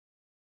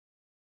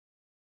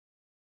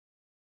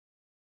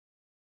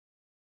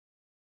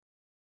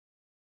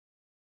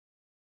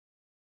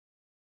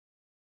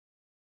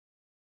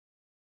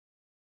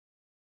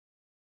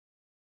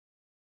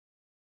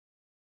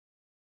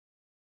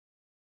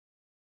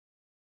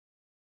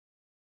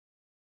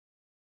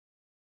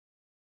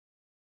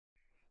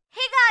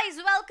guys,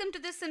 welcome to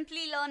the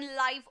Simplilearn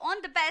live on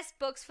the best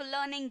books for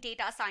learning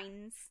data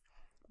science.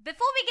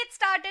 Before we get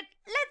started,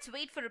 let's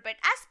wait for a bit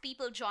as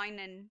people join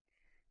in.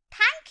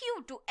 Thank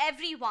you to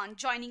everyone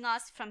joining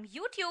us from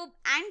YouTube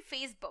and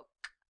Facebook.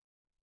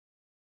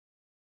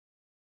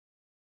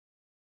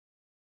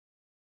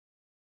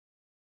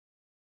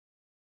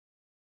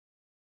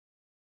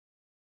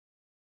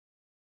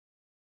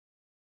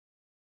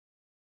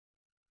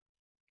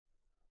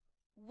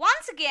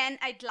 Once again,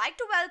 I'd like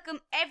to welcome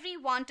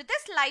everyone to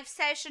this live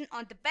session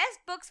on the best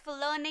books for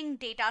learning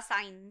data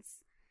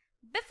science.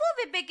 Before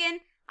we begin,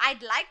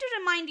 I'd like to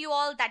remind you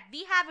all that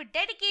we have a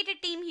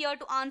dedicated team here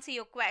to answer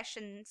your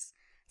questions.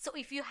 So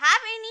if you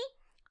have any,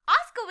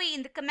 ask away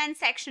in the comment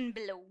section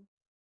below.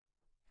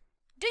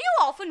 Do you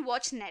often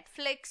watch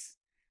Netflix?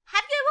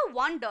 Have you ever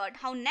wondered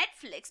how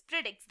Netflix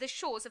predicts the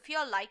shows of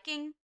your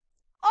liking?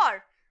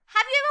 Or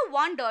have you ever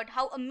wondered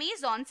how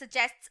Amazon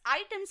suggests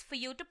items for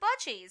you to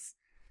purchase?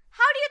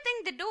 How do you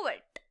think they do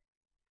it?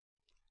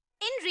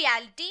 In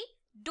reality,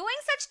 doing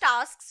such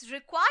tasks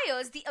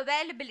requires the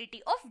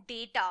availability of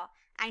data,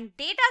 and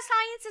data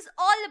science is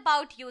all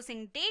about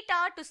using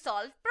data to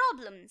solve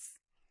problems.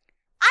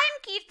 I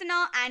am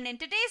Kirtana, and in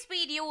today's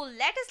video,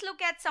 let us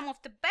look at some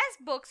of the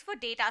best books for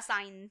data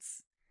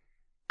science.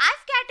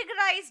 I've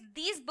categorized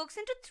these books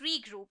into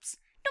three groups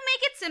to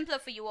make it simpler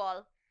for you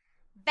all.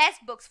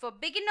 Best books for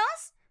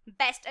beginners,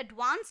 best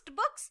advanced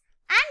books,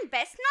 and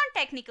best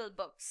non-technical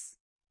books.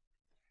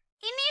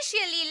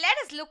 Initially, let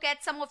us look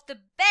at some of the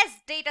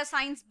best data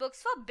science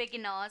books for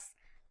beginners.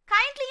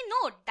 Kindly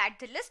note that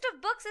the list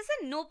of books is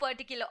in no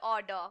particular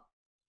order.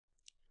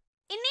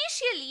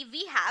 Initially,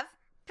 we have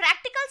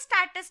Practical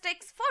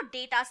Statistics for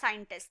Data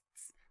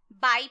Scientists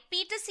by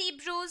Peter C.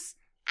 Bruce,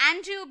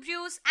 Andrew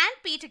Bruce, and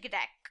Peter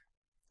Gidek.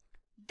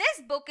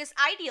 This book is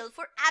ideal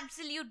for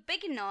absolute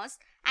beginners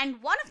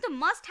and one of the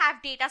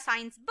must-have data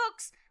science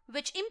books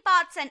which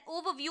imparts an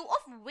overview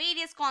of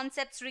various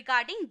concepts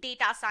regarding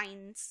data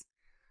science.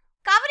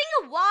 Covering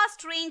a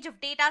vast range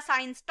of data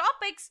science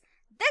topics,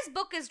 this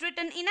book is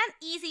written in an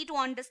easy to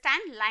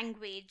understand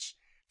language.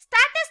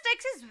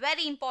 Statistics is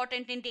very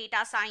important in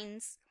data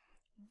science.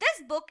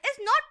 This book is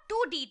not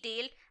too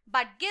detailed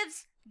but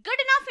gives good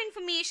enough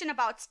information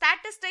about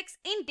statistics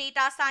in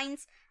data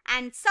science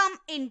and some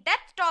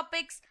in-depth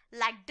topics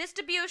like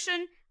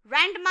distribution,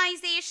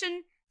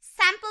 randomization,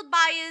 sample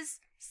bias,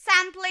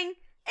 sampling,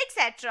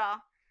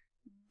 etc.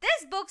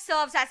 This book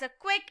serves as a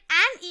quick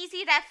and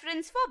easy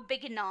reference for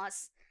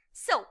beginners.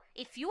 So,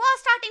 if you are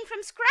starting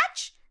from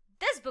scratch,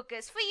 this book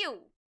is for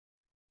you.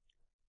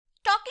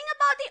 Talking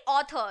about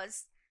the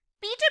authors,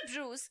 Peter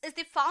Bruce is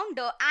the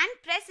founder and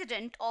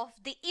president of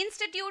the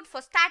Institute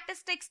for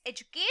Statistics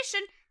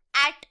Education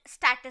at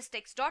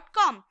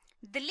statistics.com,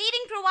 the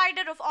leading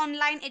provider of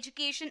online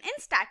education in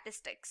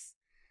statistics.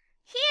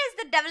 He is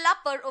the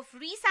developer of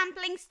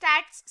resampling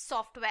stats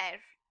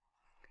software.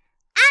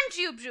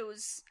 Andrew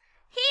Bruce.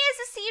 He is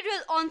a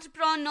serial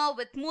entrepreneur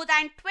with more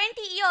than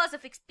 20 years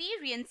of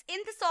experience in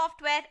the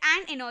software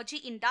and energy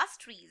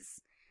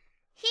industries.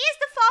 He is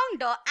the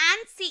founder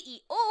and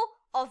CEO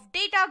of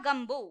Data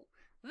Gumbo,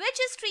 which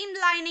is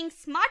streamlining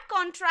smart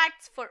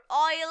contracts for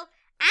oil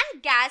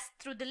and gas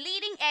through the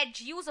leading-edge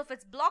use of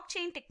its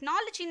blockchain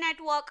technology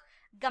network,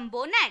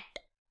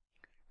 GumboNet.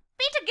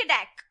 Peter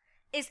Gidek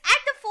is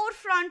at the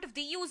forefront of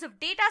the use of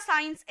data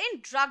science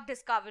in drug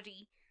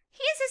discovery.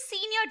 He is a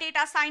senior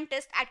data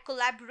scientist at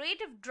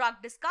Collaborative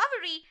Drug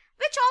Discovery,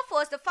 which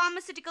offers the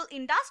pharmaceutical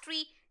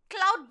industry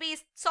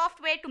cloud-based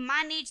software to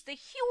manage the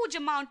huge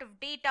amount of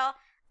data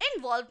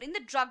involved in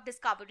the drug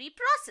discovery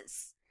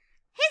process.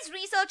 His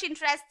research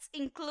interests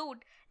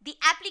include the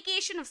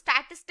application of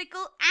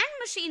statistical and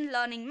machine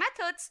learning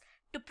methods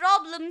to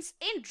problems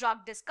in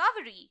drug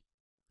discovery.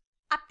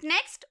 Up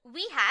next,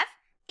 we have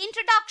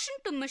Introduction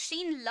to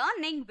Machine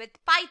Learning with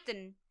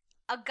Python,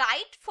 a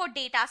guide for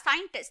data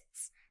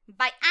scientists,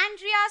 by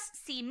Andreas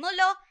C.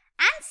 Muller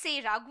and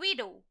Sarah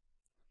Guido.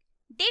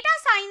 Data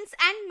science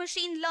and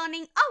machine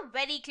learning are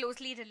very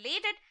closely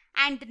related,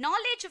 and the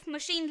knowledge of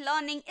machine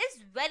learning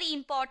is very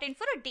important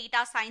for a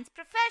data science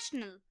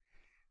professional.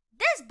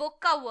 This book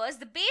covers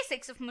the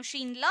basics of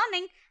machine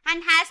learning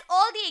and has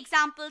all the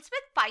examples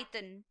with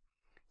Python.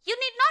 You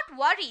need not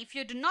worry if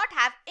you do not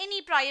have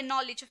any prior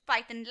knowledge of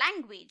Python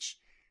language.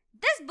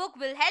 This book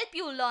will help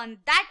you learn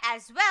that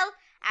as well,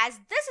 as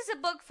this is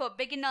a book for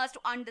beginners to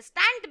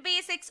understand the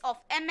basics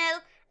of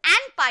ML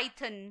and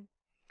Python.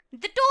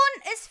 The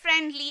tone is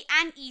friendly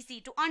and easy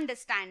to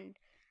understand.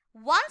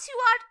 Once you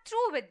are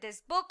through with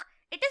this book,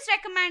 it is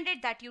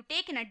recommended that you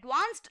take an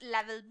advanced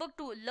level book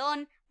to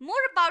learn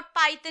more about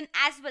Python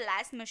as well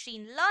as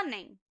machine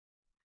learning.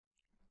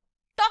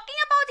 Talking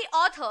about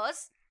the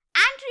authors,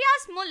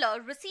 Andreas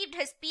Muller received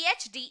his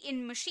PhD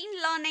in machine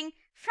learning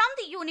from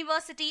the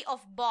University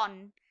of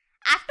Bonn.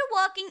 After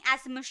working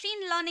as a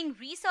machine learning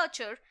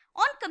researcher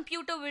on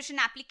computer vision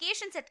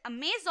applications at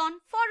Amazon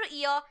for a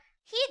year,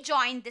 he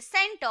joined the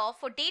Center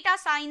for Data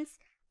Science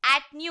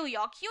at New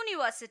York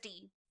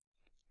University.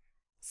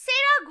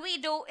 Sarah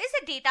Guido is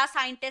a data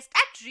scientist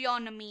at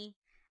Reonomy,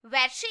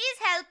 where she is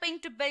helping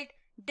to build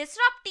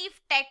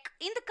disruptive tech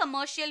in the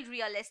commercial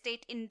real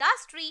estate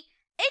industry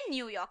in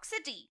New York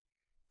City.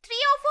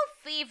 Three of our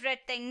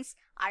favorite things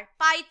are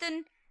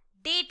Python,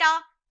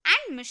 data,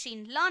 and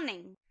machine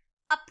learning.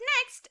 Up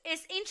next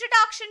is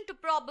Introduction to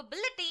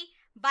Probability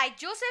by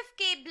Joseph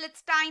K.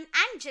 Blitzstein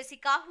and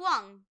Jessica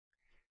Huang.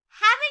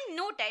 Having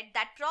noted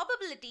that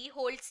probability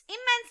holds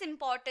immense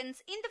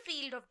importance in the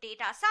field of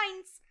data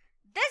science,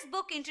 this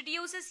book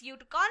introduces you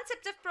to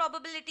concepts of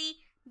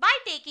probability by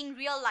taking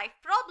real-life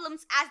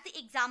problems as the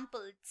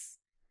examples.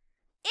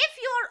 If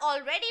you are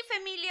already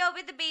familiar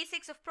with the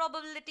basics of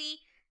probability,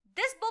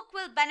 this book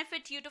will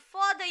benefit you to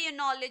further your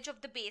knowledge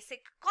of the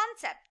basic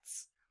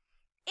concepts.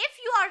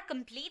 If you are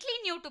completely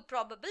new to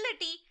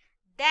probability,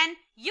 then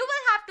you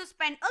will have to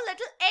spend a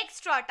little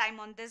extra time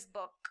on this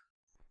book.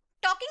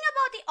 Talking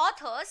about the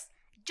authors,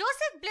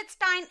 Joseph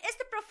Blitzstein is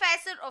the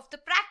professor of the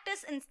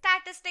practice in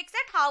statistics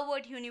at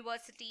Harvard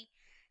University.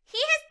 He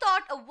has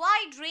taught a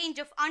wide range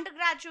of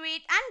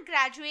undergraduate and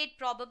graduate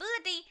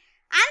probability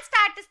and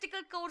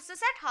statistical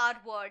courses at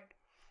Harvard.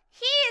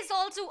 He is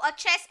also a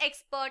chess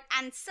expert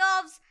and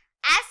serves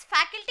as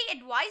faculty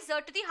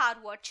advisor to the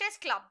Harvard Chess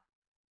Club.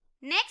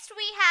 Next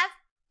we have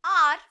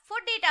R for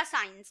Data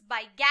Science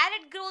by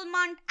Garrett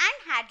Grolmund and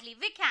Hadley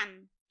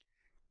Wickham.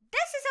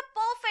 This is a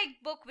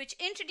perfect book which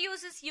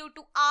introduces you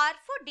to R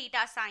for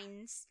data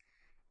science.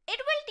 It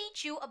will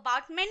teach you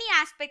about many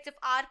aspects of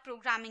R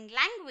programming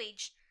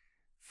language,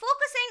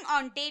 focusing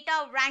on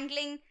data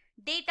wrangling,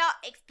 data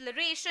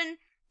exploration,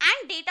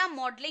 and data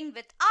modeling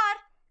with R.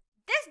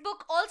 This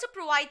book also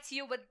provides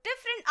you with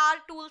different R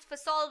tools for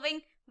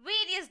solving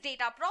various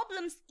data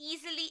problems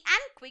easily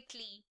and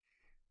quickly.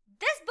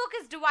 This book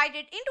is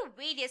divided into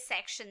various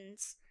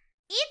sections.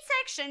 Each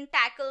section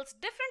tackles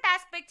different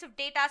aspects of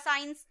data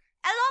science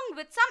along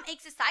with some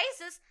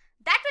exercises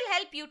that will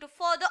help you to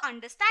further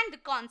understand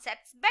the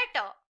concepts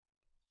better.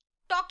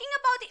 Talking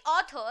about the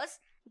authors,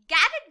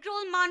 Garrett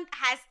Grolmund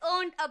has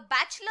earned a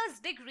bachelor's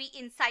degree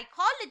in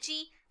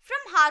psychology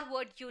from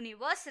Harvard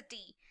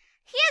University.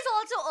 He has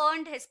also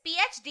earned his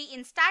PhD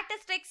in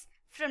statistics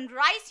from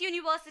Rice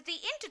University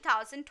in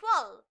 2012.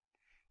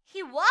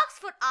 He works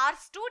for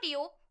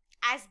RStudio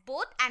as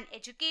both an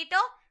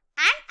educator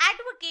and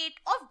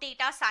advocate of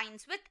data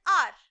science with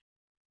R.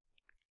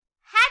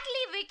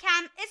 Hadley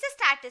Wickham is a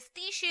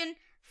statistician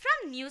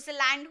from New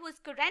Zealand who is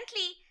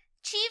currently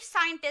chief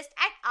scientist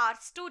at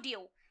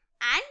RStudio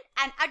and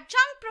an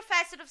adjunct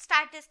professor of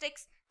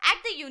statistics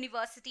at the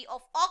University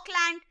of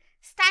Auckland,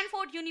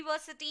 Stanford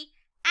University,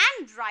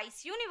 and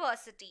Rice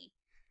University.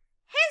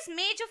 His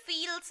major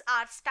fields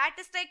are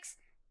statistics,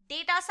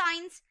 data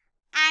science,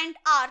 and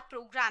R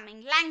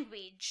programming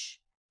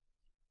language.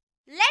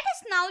 Let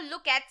us now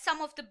look at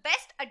some of the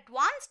best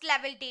advanced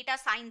level data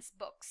science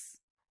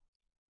books.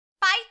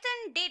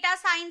 Python Data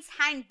Science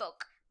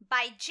Handbook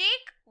by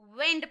Jake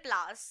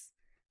Wendeplas.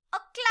 A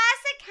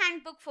classic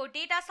handbook for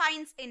data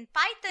science in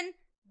Python,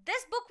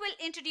 this book will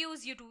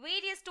introduce you to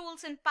various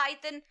tools in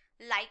Python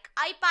like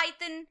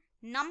IPython,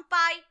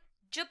 NumPy,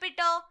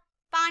 Jupyter,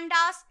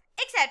 Pandas,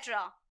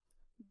 etc.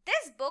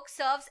 This book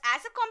serves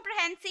as a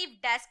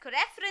comprehensive desk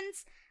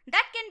reference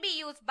that can be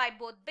used by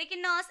both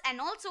beginners and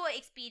also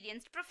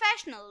experienced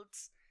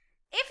professionals.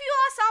 If you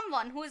are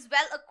someone who is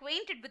well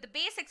acquainted with the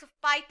basics of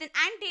Python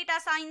and data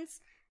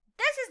science,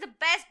 this is the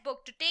best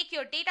book to take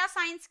your data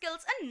science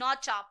skills a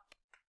notch up.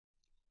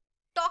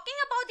 Talking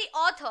about the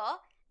author,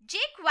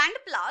 Jake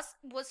Wendeplas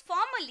was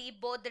formerly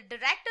both the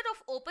Director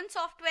of Open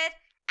Software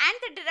and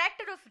the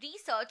Director of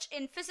Research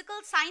in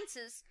Physical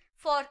Sciences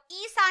for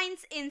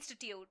eScience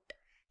Institute.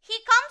 He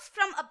comes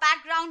from a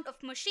background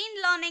of machine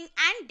learning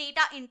and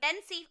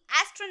data-intensive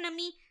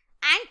astronomy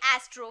and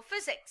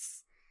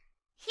astrophysics.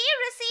 He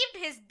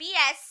received his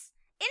BS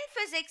in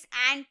physics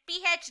and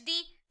PhD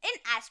in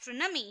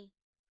astronomy.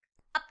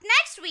 Up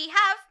next we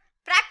have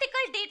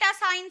Practical Data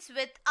Science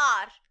with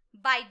R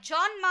by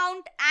John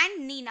Mount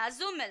and Nina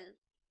Zumel.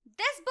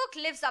 This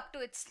book lives up to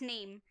its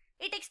name.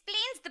 It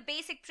explains the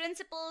basic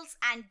principles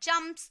and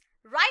jumps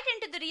right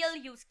into the real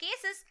use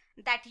cases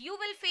that you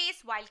will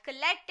face while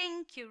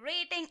collecting,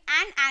 curating,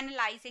 and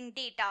analyzing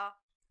data.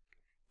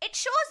 It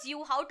shows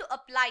you how to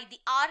apply the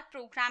R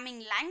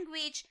programming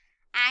language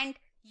and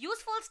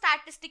useful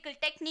statistical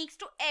techniques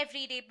to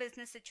everyday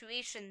business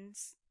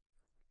situations.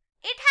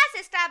 It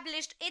has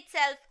established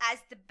itself as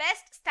the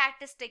best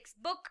statistics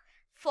book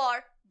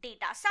for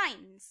data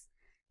science.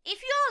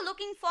 If you are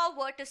looking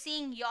forward to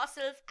seeing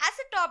yourself as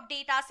a top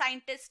data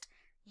scientist,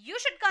 you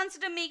should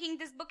consider making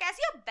this book as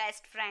your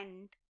best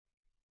friend.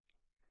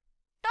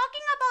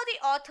 Talking about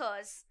the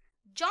authors,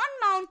 John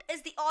Mount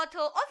is the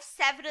author of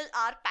several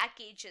R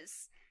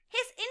packages.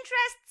 His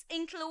interests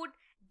include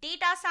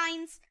data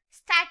science,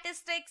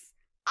 statistics,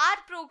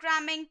 R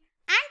programming,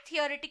 and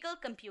theoretical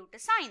computer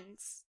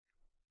science.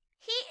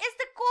 He is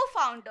the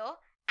co-founder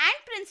and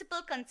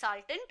principal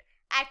consultant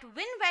at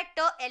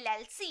WinVector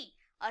LLC,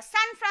 a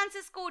San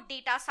Francisco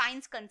data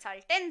science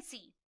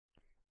consultancy.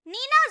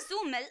 Nina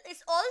Zumel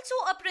is also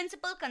a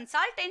principal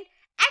consultant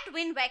at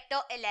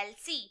WinVector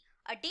LLC,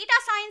 a data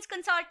science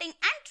consulting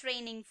and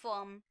training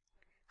firm.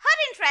 Her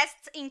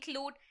interests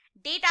include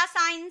data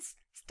science,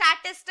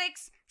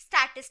 statistics,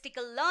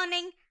 statistical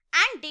learning,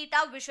 and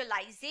data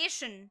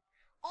visualization.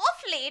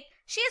 Of late,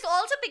 she has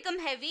also become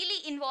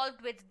heavily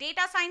involved with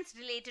data science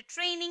related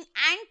training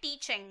and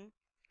teaching.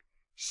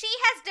 She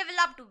has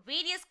developed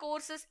various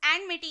courses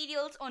and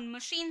materials on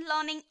machine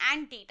learning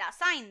and data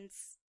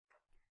science.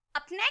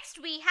 Up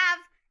next, we have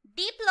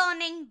Deep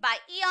Learning by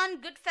Ian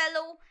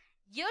Goodfellow,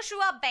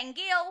 Yoshua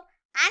Bengio,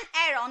 and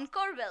Aaron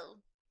Corwell.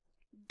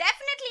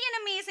 Definitely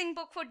an amazing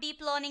book for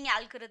deep learning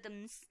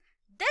algorithms.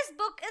 This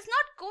book is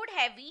not code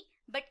heavy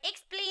but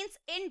explains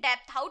in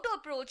depth how to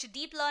approach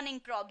deep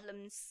learning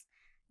problems.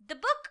 The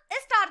book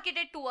is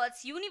targeted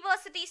towards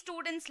university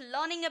students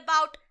learning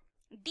about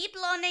deep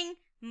learning,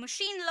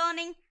 machine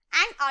learning,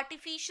 and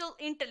artificial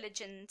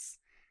intelligence.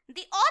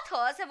 The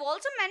authors have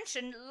also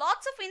mentioned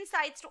lots of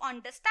insights to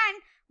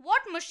understand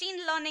what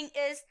machine learning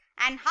is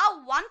and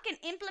how one can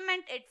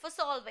implement it for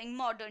solving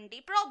modern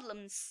day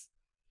problems.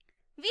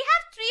 We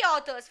have three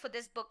authors for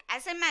this book,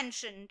 as I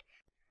mentioned.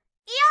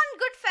 Ian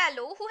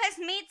Goodfellow, who has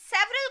made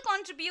several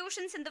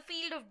contributions in the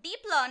field of deep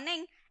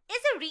learning,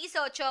 is a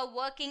researcher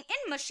working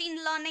in machine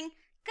learning,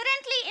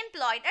 currently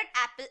employed at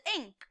Apple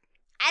Inc.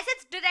 as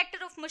its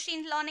Director of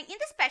Machine Learning in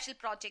the Special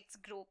Projects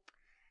Group.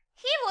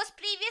 He was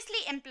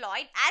previously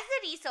employed as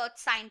a research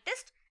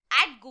scientist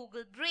at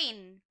Google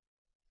Brain.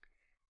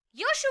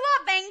 Yoshua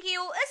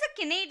Bengio is a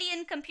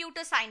Canadian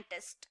computer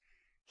scientist.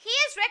 He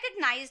is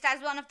recognized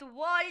as one of the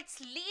world's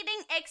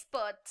leading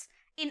experts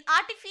in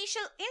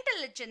artificial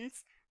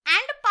intelligence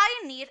and a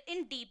pioneer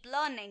in deep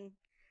learning.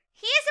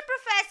 He is a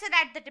professor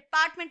at the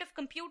Department of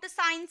Computer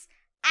Science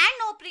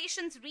and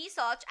Operations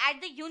Research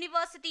at the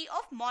University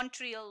of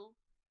Montreal.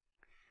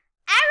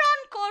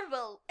 Aaron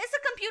Corwell is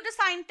a computer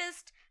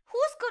scientist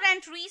whose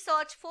current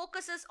research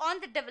focuses on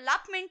the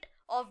development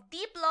of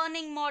deep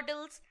learning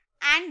models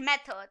and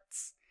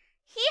methods.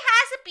 He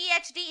has a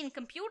PhD in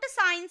computer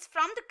science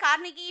from the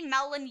Carnegie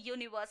Mellon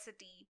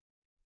University.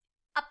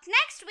 Up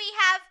next, we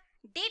have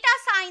Data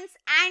Science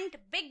and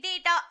Big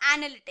Data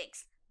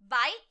Analytics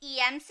by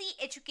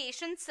EMC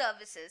Education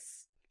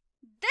Services.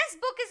 This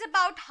book is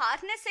about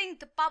harnessing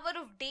the power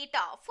of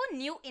data for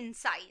new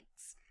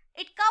insights.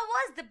 It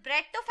covers the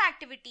breadth of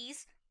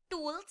activities,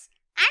 tools,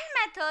 and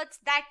methods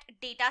that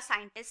data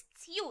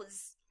scientists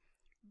use.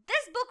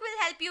 This book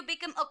will help you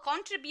become a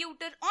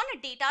contributor on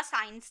a data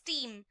science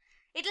team.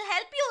 It will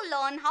help you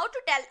learn how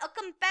to tell a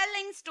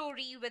compelling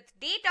story with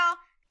data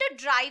to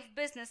drive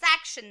business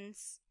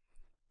actions.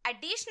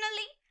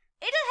 Additionally,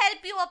 it will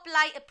help you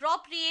apply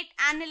appropriate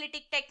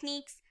analytic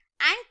techniques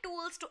and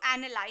tools to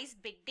analyze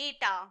big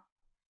data.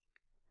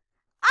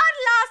 Our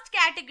last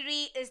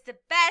category is the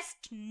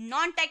best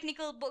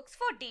non-technical books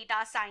for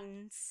data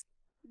science.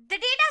 The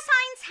Data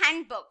Science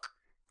Handbook,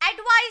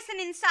 Advice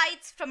and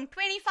Insights from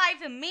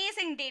 25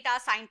 Amazing Data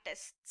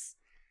Scientists.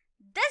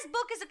 This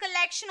book is a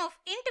collection of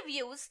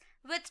interviews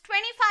with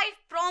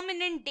 25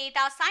 prominent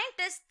data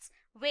scientists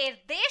where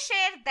they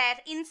share their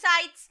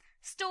insights,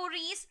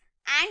 stories,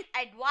 and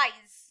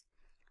advice.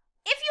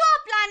 If you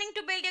are planning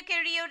to build your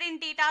career in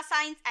data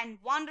science and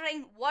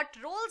wondering what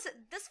roles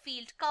this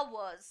field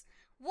covers,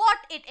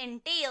 what it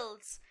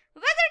entails,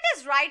 whether it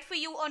is right for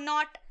you or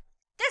not,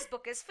 this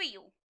book is for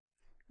you.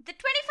 The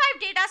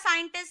 25 data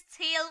scientists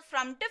hail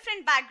from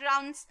different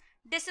backgrounds,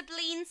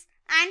 disciplines,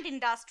 and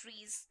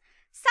industries.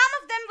 Some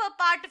of them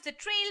were part of the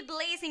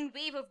trailblazing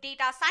wave of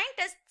data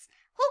scientists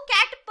who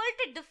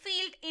catapulted the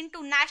field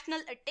into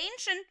national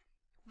attention,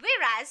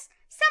 whereas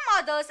some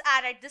others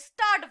are at the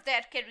start of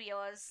their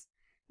careers.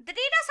 The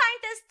data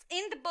scientists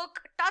in the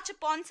book touch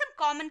upon some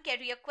common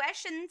career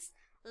questions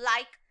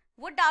like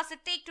what does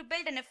it take to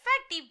build an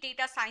effective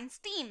data science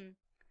team?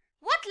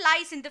 What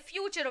lies in the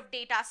future of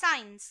data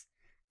science?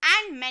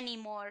 And many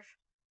more.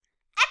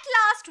 At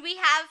last, we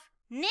have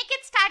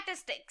Naked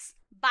Statistics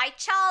by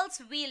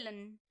Charles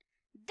Whelan.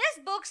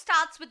 This book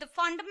starts with the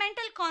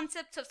fundamental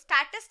concepts of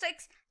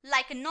statistics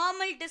like a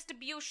normal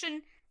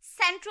distribution,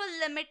 central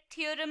limit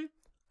theorem,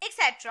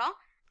 etc.,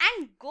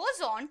 and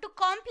goes on to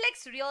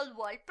complex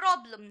real-world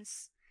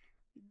problems.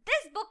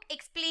 This book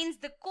explains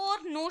the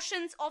core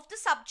notions of the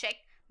subject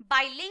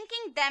by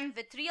linking them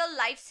with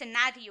real-life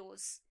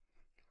scenarios.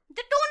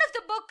 The tone of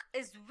the book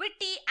is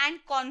witty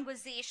and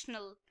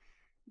conversational.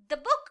 The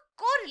book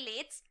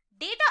correlates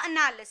data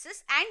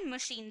analysis and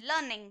machine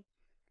learning.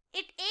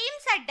 It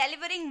aims at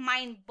delivering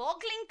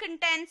mind-boggling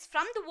contents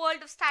from the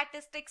world of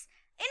statistics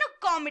in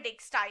a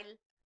comedic style.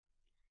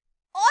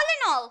 All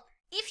in all,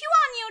 if you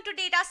are new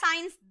to data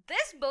science,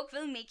 this book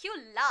will make you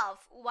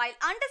laugh while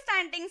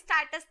understanding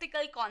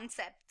statistical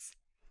concepts.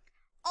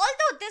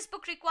 Although this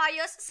book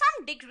requires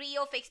some degree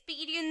of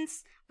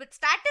experience with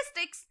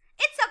statistics,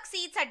 it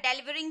succeeds at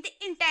delivering the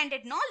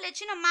intended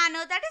knowledge in a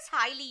manner that is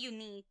highly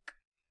unique.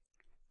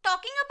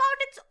 Talking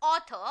about its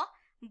author,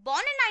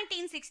 born in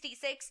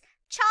 1966,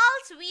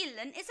 Charles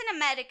Whelan is an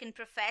American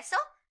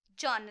professor,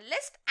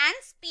 journalist, and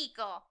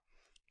speaker.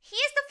 He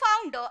is the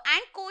founder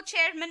and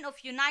co-chairman of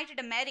United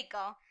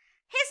America.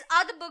 His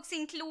other books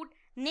include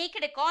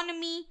Naked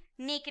Economy,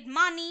 Naked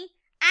Money,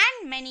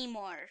 and many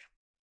more.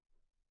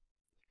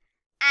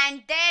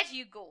 And there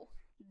you go.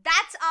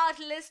 That's our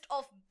list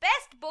of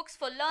best books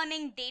for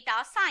learning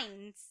data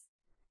science.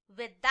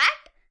 With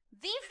that,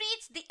 we've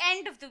reached the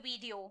end of the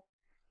video.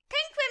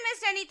 Think we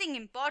missed anything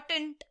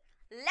important?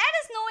 Let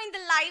us know in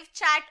the live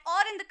chat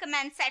or in the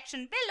comment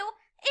section below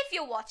if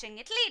you're watching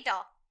it later.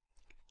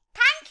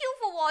 Thank you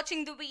for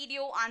watching the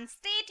video and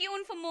stay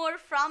tuned for more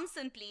from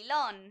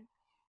Simplilearn.